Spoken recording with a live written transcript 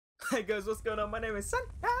Hey guys, what's going on? My name is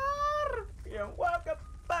Senoir, and welcome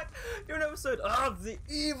back to an episode of The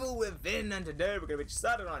Evil Within. And today we're going to be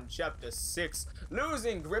starting on Chapter 6,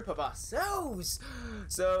 Losing Grip of Ourselves.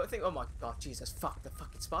 So I think, oh my god, Jesus, fuck the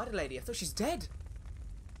fucking spider lady. I thought she's dead.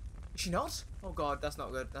 Is she not? Oh god, that's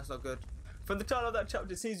not good. That's not good. From the title of that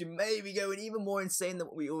chapter, it seems you may be going even more insane than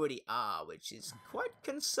what we already are, which is quite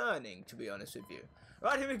concerning, to be honest with you.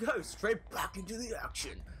 Right, here we go, straight back into the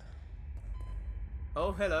action.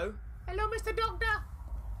 Oh, hello. Hello, Mr. Doctor.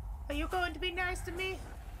 Are you going to be nice to me?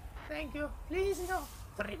 Thank you. Please, no.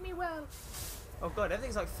 Treat me well. Oh god,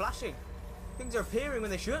 everything's like flashing. Things are appearing when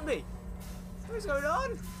they shouldn't be. What is going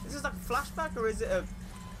on? Is this like a flashback or is it a...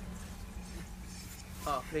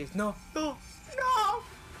 Oh, please, no. No! No!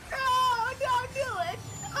 No! Don't do it!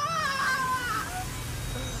 Ah!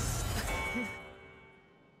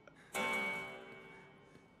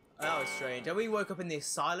 That was strange. Are we woke up in the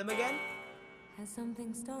asylum again? Has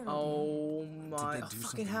something started? Oh my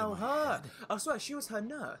fucking hell, her! I swear she was her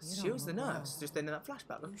nurse. She was the nurse, just in that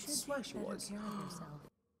flashback. I swear she was.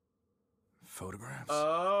 Photographs?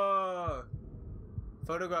 Oh!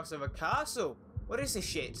 Photographs of a castle. What is this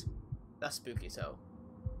shit? That's spooky as hell.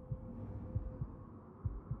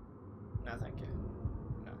 No, thank you.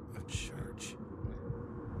 No. A church.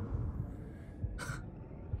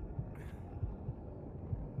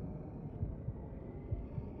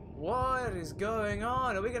 What is going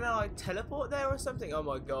on? Are we gonna like teleport there or something? Oh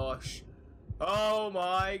my gosh. Oh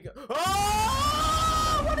my god.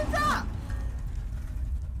 Oh! What is that?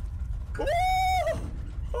 Oh!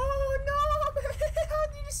 Oh no! How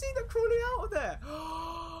did you see that crawling out of there?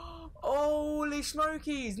 Holy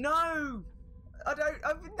smokies! No! No!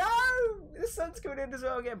 The sun's coming in as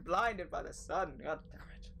well. I'm getting blinded by the sun. God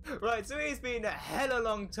damn it. Right, so it's been a hella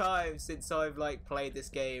long time since I've like played this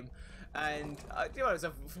game, and to be honest,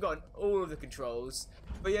 I've forgotten all of the controls.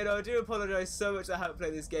 But you know, I do apologise so much that I haven't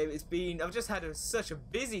played this game. I've just had such a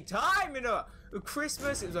busy time, you know. With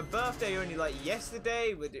Christmas, it was my birthday only like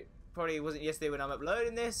yesterday. It probably wasn't yesterday when I'm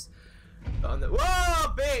uploading this. But on the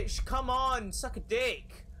whoa, bitch! Come on, suck a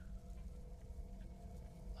dick.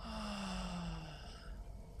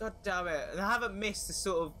 God damn it! And I haven't missed the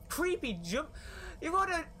sort of creepy jump. You've got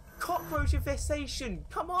a cockroach infestation.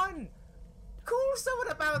 Come on, call someone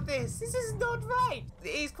about this. This is not right. It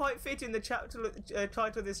is quite fitting the chapter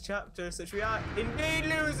title of this chapter, such we are indeed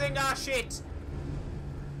losing our shit.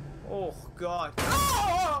 Oh god.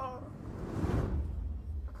 Oh!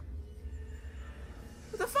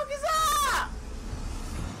 What the fuck is that?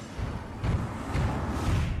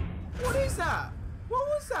 What is that? What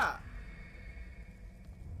was that?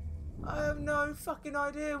 I have no fucking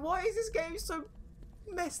idea. Why is this game so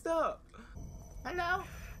messed up? Hello?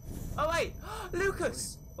 Oh wait,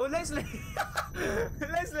 Lucas or Leslie.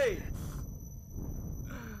 Leslie.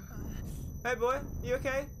 Hey boy, you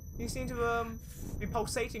okay? You seem to be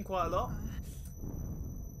pulsating quite a lot.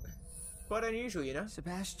 Quite unusual, you know.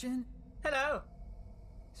 Sebastian? Hello.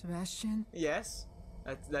 Sebastian? Yes,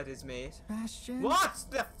 that is me. Sebastian? What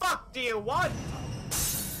the fuck do you want?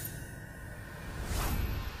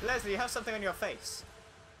 Leslie, you have something on your face.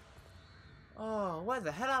 Oh, where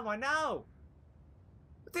the hell am I now?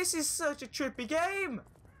 This is such a trippy game.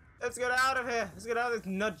 Let's get out of here. Let's get out of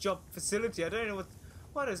this nut job facility. I don't know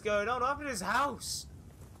what is going on. What happened to this house?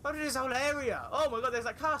 What happened to this whole area? Oh my god, there's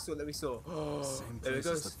that castle that we saw. Oh, Same there it place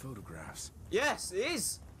as goes. the photographs. Yes, it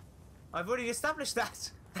is. I've already established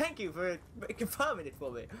that. Thank you for confirming it for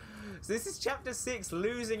me. So this is chapter 6,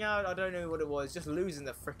 losing out. I don't know what it was. Just losing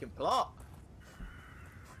the freaking plot.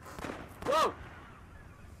 Whoa!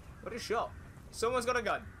 What a shot. Someone's got a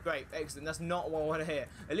gun. Great, excellent. That's not what I want to hear.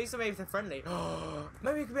 At least maybe they're friendly.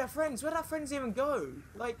 Maybe we could be our friends. Where'd our friends even go?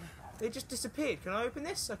 Like, they just disappeared. Can I open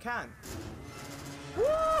this? I can.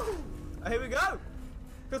 Woo! Here we go.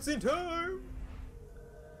 Cutscene time.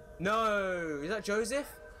 No. Is that Joseph?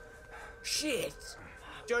 Shit.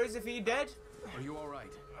 Joseph, are you dead? Are you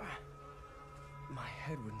alright? My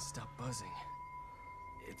head wouldn't stop buzzing.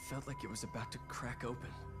 It felt like it was about to crack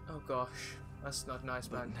open. Oh gosh, that's not nice,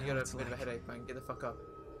 man. You got a bit of a headache, man. Get the fuck up.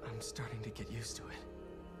 I'm starting to get used to it.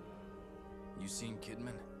 You seen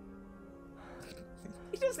Kidman?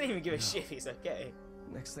 He doesn't even give a shit if he's okay.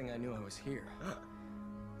 Next thing I knew, I was here.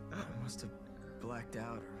 I must have blacked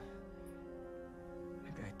out, or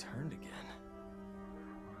maybe I turned again.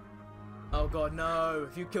 Oh god, no.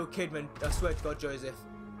 If you kill Kidman, I swear to god, Joseph,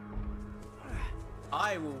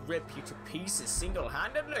 I will rip you to pieces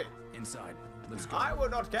single-handedly. Inside. Let's go. I will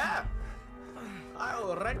not care. I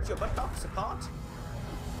will rent your buttocks apart.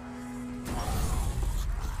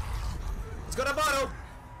 It's got a bottle.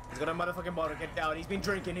 He's got a motherfucking bottle. Get down. He's been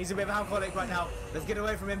drinking. He's a bit of an alcoholic right now. Let's get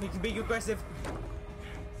away from him. He can be aggressive.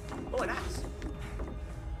 Oh, an axe.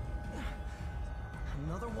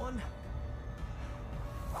 Another one?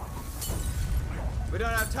 We don't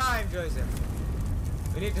have time, Joseph.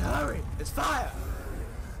 We need to hurry. There's fire.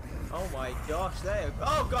 Oh my gosh, there.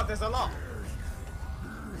 Oh god, there's a lot.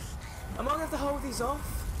 Am I gonna have to hold these off?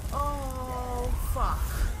 Oh fuck.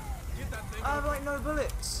 Get that thing. I have like no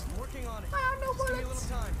bullets. I'm working on it. I have no Just give me a bullets.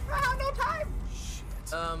 little time. I have no time. Shit.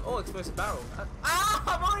 Oh, explosive barrel.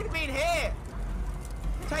 I've already been here.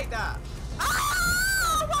 Take that.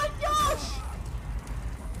 Oh my gosh.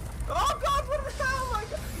 Oh god, what the hell? Oh my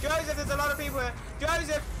god. Joseph, there's a lot of people here.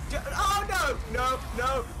 Joseph. Oh no, no,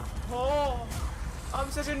 no. Oh,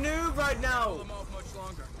 I'm such a noob right now. Hold them off much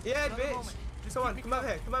longer. Yeah, Another bitch. moment. Just Come on, keep come over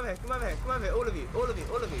here, come over here, come over here, come over here. All of you, all of you,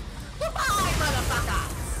 all of you. Goodbye, motherfucker.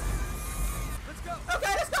 Let's go.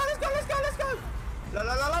 Okay, let's go, let's go, let's go, let's go. La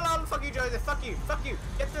la la la la. Fuck you, Joseph. Fuck you, fuck you.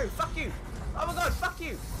 Get through. Fuck you. Oh my god, fuck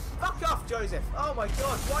you. Fuck off, Joseph. Oh my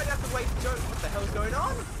god, why do I have to wait for Joseph? What the hell's going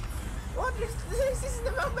on? What is this? This is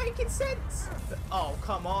not making sense. Oh,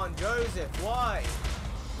 come on, Joseph. Why?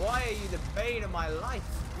 Why are you the bane of my life?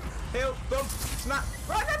 Heal, boom, smack.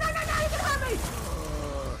 Right, no, no, no, no, you're gonna hurt me.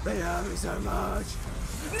 Oh, they hurt me so much.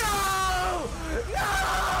 No!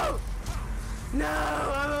 No! No,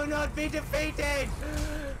 I will not be defeated.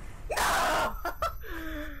 No!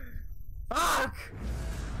 Fuck!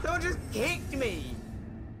 Someone just kicked me.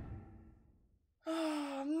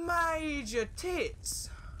 Oh, major tits.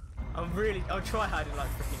 I'll try hiding like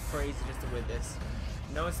freaking crazy just to win this.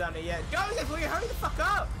 No one's down there yet. Joseph, will you hurry the fuck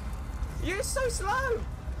up? You're so slow.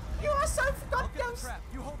 You are so I'll get goddamn the trap.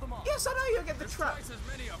 You hold them off. Yes, I know you'll get the There's trap. twice as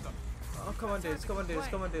many of them. Oh, come on, dudes, come on, dudes,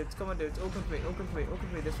 come on, dudes, come on, dudes. All complete, all complete, all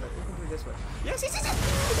complete this way, all complete this way. Yes, yes, yes, yes!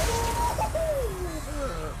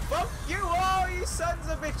 Fuck you all, you sons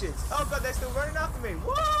of bitches! Oh god, they're still running after me.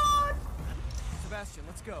 What? Sebastian,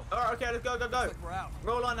 let's go. Alright, okay, let's go, go, go. Looks like we're out.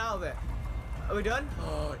 Roll on out of there. Are we done?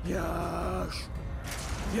 Oh, yes!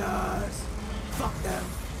 Yes! Fuck them!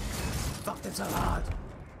 Fuck them so hard!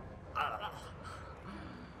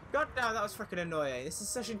 God damn, that was freaking annoying. This is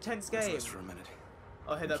such an intense game. Rest for a minute.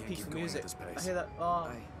 Oh, I hear We that can't peaceful keep going music. at this I pace. hear that. Oh. I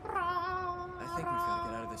think we've got to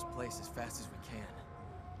get out of this place as fast as we can.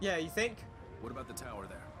 Yeah, you think? What about the tower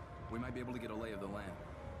there? We might be able to get a lay of the land.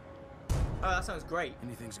 Oh, that sounds great.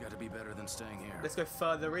 Anything's got to be better than staying here. Let's go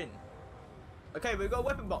further in. Okay, we've got a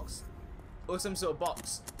weapon box. Or some sort of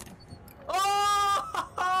box.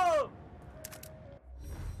 Oh!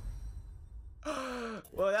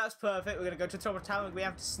 Well, that's perfect. We're going to go to the top of the tower and we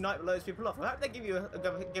have to snipe loads of people off. I hope they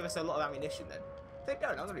give us a lot of ammunition then. If they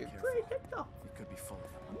don't, I'm going to be pretty kicked off. It could be full of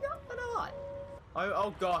them. Not gonna lie.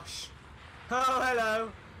 Oh gosh. Oh,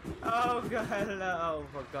 hello. Oh, God, hello. Oh,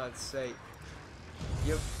 for God's sake.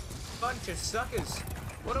 You bunch of suckers.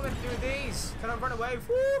 What am I going to do with these? Can I run away?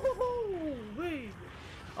 Woo-hoo-hoo-wee.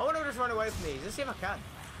 I want to just run away from these. Let's see if I can.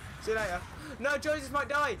 See you later. No, Joseph might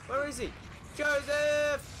die. Where is he?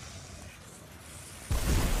 Joseph!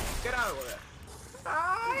 Get out of there.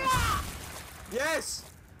 Ah! Yes!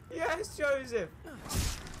 Yes, Joseph!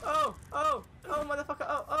 Oh, motherfucker.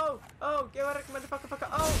 Oh, get out of here, motherfucker.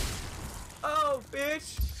 Oh,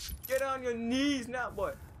 bitch. Get on your knees now,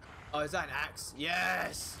 boy. Oh, is that an axe?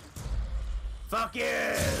 Yes! Fuck you!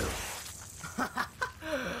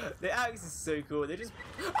 The axe is so cool. They just...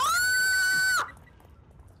 Ah!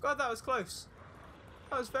 God, that was close.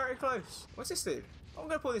 That was very close. What's this do? I'm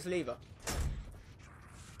gonna pull this lever.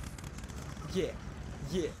 Yeah.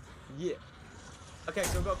 Okay,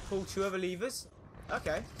 so I've got to pull 2 other levers.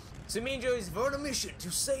 Okay. So me and Joe is on a mission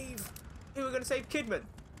to save... Who are going to save Kidman?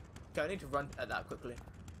 Okay, I need to run at that quickly.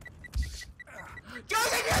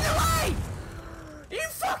 Joseph, you're in the way! You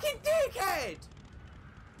fucking dickhead!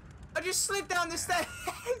 I just slid down the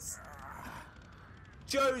stairs!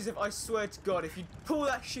 Joseph, I swear to God, if you pull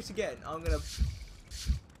that shit again, I'm going to...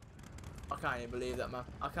 I can't even believe that, man.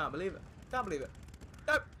 I can't believe it. Can't believe it.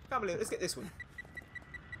 Nope, can't believe it. Let's get this one.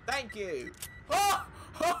 Thank you. Oh,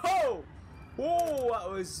 ho, ho. Oh, that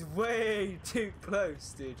was way too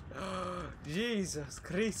close, dude. Jesus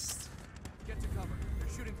Christ. Get to cover. They're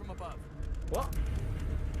shooting from above. What?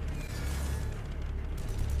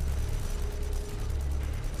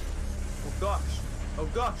 Oh gosh. Oh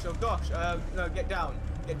gosh. Oh gosh. No, get down.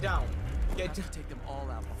 Get down. We have to take them all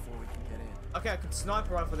out before we can get in. Okay, I can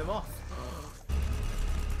sniper rifle them off.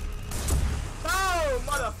 Oh,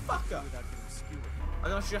 motherfucker! Without getting skewered.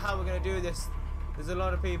 I'm not sure how we're gonna do this. There's a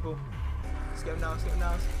lot of people. Let's get him now. Let's get him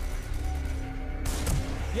now.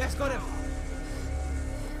 Yes, got him.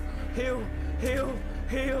 Heal, heal,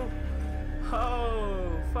 heal.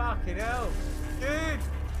 Oh, fucking hell, dude!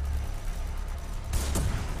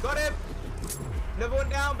 Got him! Another one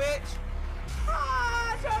down, bitch!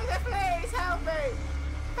 Ah, Joseph, please help me!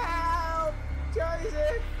 Help!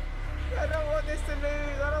 Joseph! I don't want this to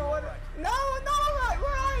lose. I don't want it. No, I'm not alright.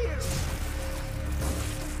 Where are you?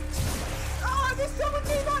 Oh, this double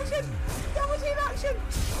team action! Double team action!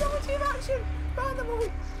 Double team action! Burn them all!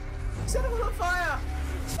 Set them all on fire!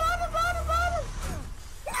 Burn them, burn them, burn them!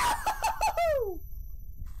 No!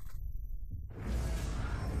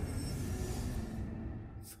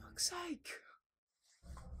 Fuck's sake!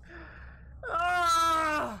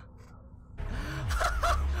 Ah!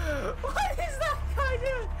 What is that guy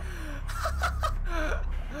doing?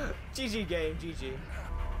 GG game, GG.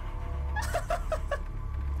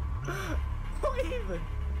 What even?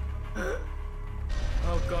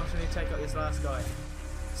 Oh gosh, I need to take out this last guy.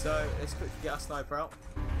 So let's quickly get our sniper out.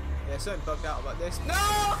 Yeah, something bugged out about this. No,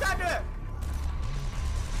 I can't do it!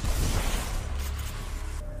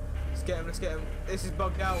 Let's get him, let's get him. This is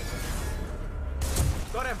bugged out.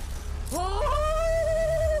 Got him! Whoa!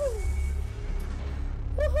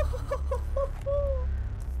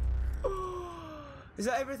 Is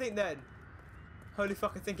that everything then? Holy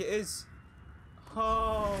fuck, I think it is.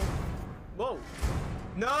 Oh. Whoa.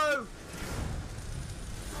 No!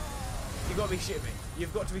 You've got to be shitting me.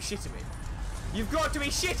 You've got to be shitting me. You've got to be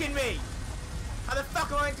shitting me! How the fuck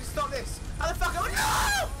am I going to stop this? How the fuck am I...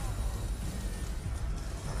 No!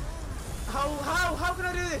 How can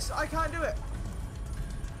I do this? I can't do it.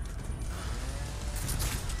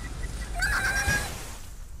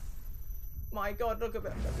 My god, look at me.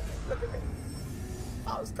 Look at me.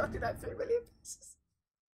 I was cutting at 3 million pieces.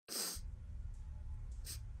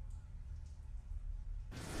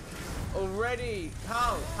 Already.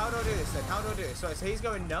 How? How do I do this then? How do I do this? Right, so he's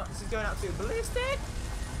going nuts. He's going absolutely ballistic.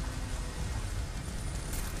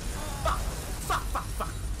 Fuck. Fuck, fuck,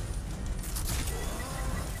 fuck.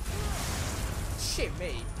 Shit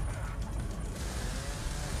me.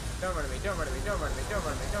 Don't run at me. Don't run at me. Don't run at me. Don't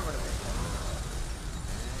run at me. Don't run at me.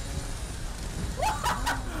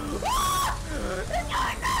 He's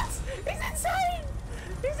going nuts! He's insane!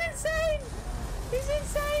 He's insane! He's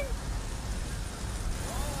insane!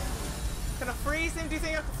 Can I freeze him? Do you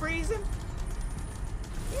think I can freeze him?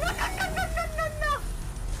 No, no, no, no, no, no, no!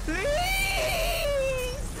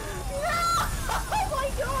 Please! No! Oh my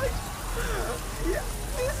god! Yeah,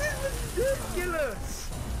 this is ridiculous!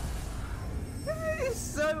 This is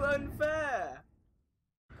so unfair!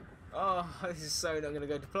 Oh, this is so not going to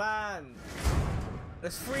go to plan.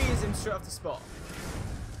 Let's freeze him straight off the spot.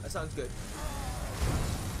 That sounds good.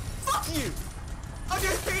 Fuck you! I'll do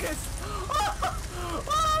his penis! Oh,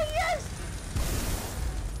 oh yes!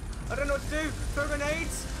 I don't know what to do. Throw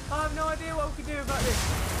grenades? I have no idea what we can do about this.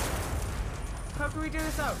 How can we do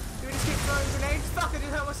this out? Do we just keep throwing grenades? Fuck, I just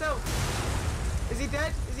hurt myself. Is he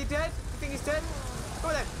dead? Is he dead? You think he's dead? Go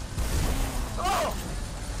on then. Oh!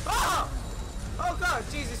 Oh! Oh god,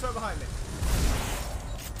 Jesus, right behind me.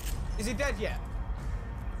 Is he dead yet?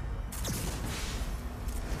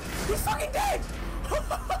 He's fucking dead!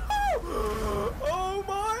 Oh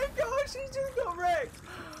my gosh, he just got wrecked!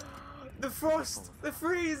 The frost, the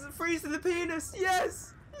freeze to the penis,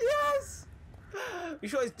 yes! Yes! We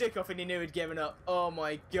shot his dick off and he knew he'd given up. Oh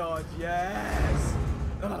my god, yes!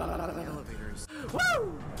 Elevators.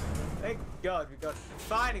 Woo! Thank god,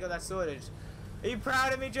 finally got that sorted. Are you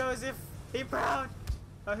proud of me, Joseph? Are you proud?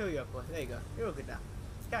 Oh, here we go, boy. There you go. You're all good now.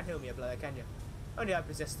 You can't heal me a blow, can you? Only I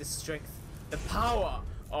possess this strength. The power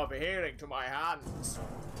of healing to my hands.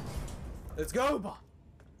 Let's go, boy.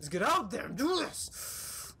 Let's get out there and do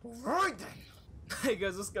this. Alright then. Hey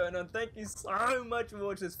guys, what's going on? Thank you so much for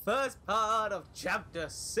watching this first part of Chapter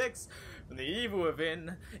 6 from The Evil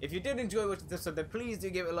Within. If you did enjoy watching this episode, then please do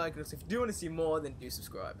give it a like. And if you do want to see more, then do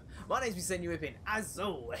subscribe. My name's Senoir, and as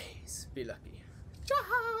always, be lucky.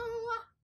 Ciao!